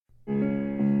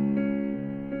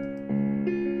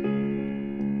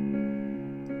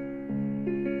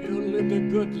lived a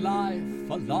good life,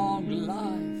 a long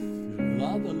life, you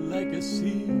love a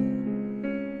legacy.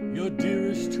 Your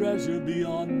dearest treasure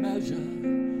beyond measure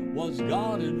was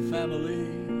God and family.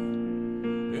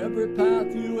 Every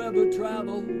path you ever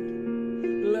traveled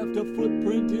left a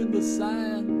footprint in the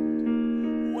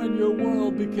sand. When your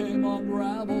world became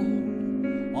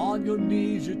unraveled, on your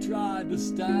knees you tried to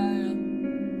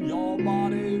stand. Your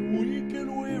body weak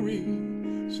and weary,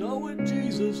 so when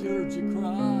Jesus heard you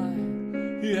cry,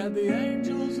 He had the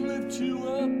angels lift you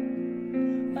up,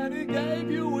 and He gave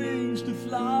you wings to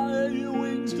fly, your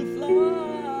wings to fly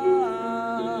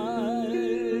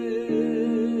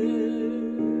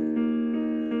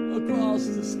across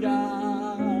the skies.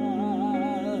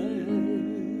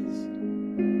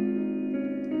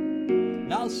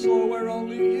 Now soar where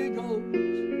only eagles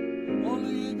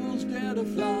dare to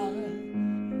fly,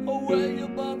 away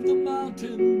above the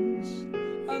mountains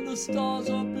and the stars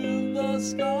up in the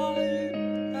sky,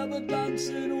 ever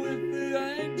dancing with the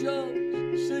angels,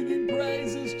 singing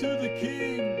praises to the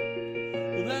King.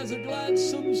 There's a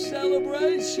gladsome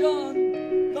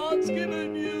celebration. God's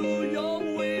given you your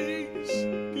wings,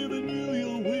 given you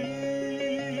your wings.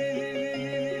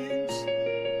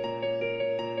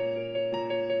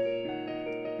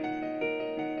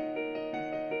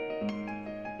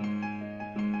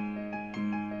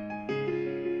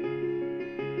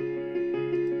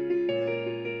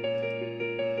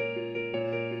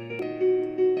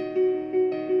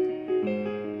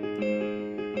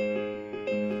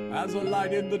 As a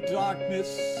light in the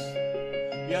darkness,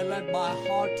 you led my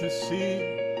heart to see,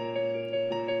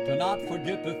 to not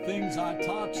forget the things I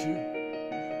taught you.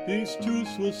 These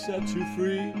truths will set you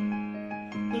free.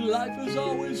 Life is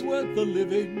always worth the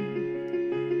living.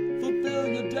 Fulfill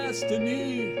your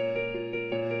destiny.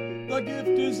 The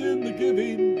gift is in the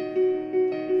giving.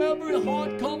 Every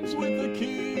heart comes with a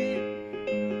key.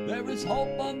 There is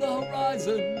hope on the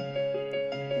horizon.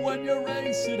 When your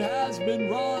race it has been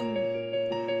run,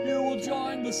 you will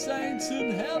join the saints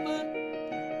in heaven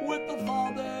with the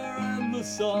Father and the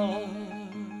Son.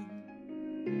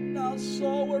 Now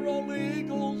soar where only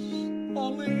eagles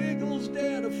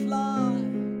dare to fly,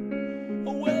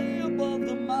 away above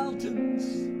the mountains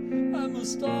and the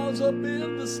stars up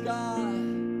in the sky,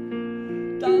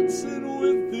 dancing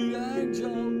with the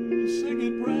angels,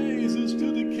 singing praises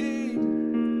to the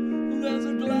King. There's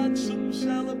a gladsome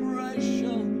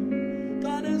celebration.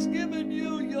 God has given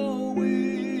you your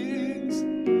wings,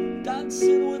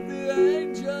 dancing with the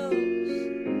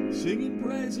angels, singing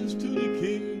praises to the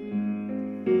King.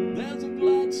 There's a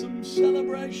gladsome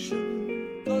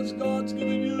celebration, 'cause God's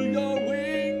given you your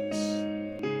wings.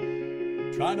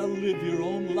 Try to live your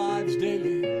own lives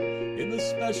daily in the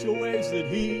special ways that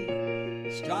He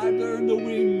strive to earn the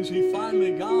wings He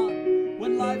finally got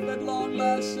when life at long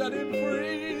last set Him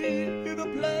free, in a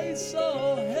place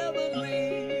so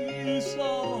heavenly,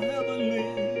 so heavenly,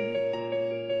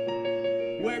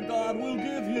 where God will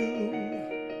give you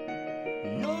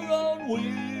your own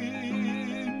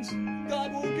wings.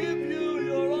 God will give you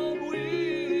your own wings.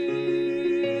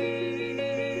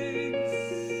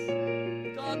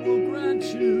 God will grant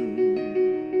you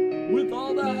with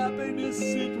all the happiness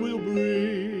it will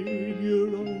bring,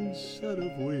 your own set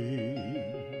of wings,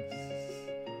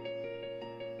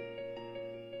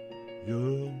 your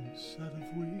own set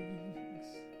of wings.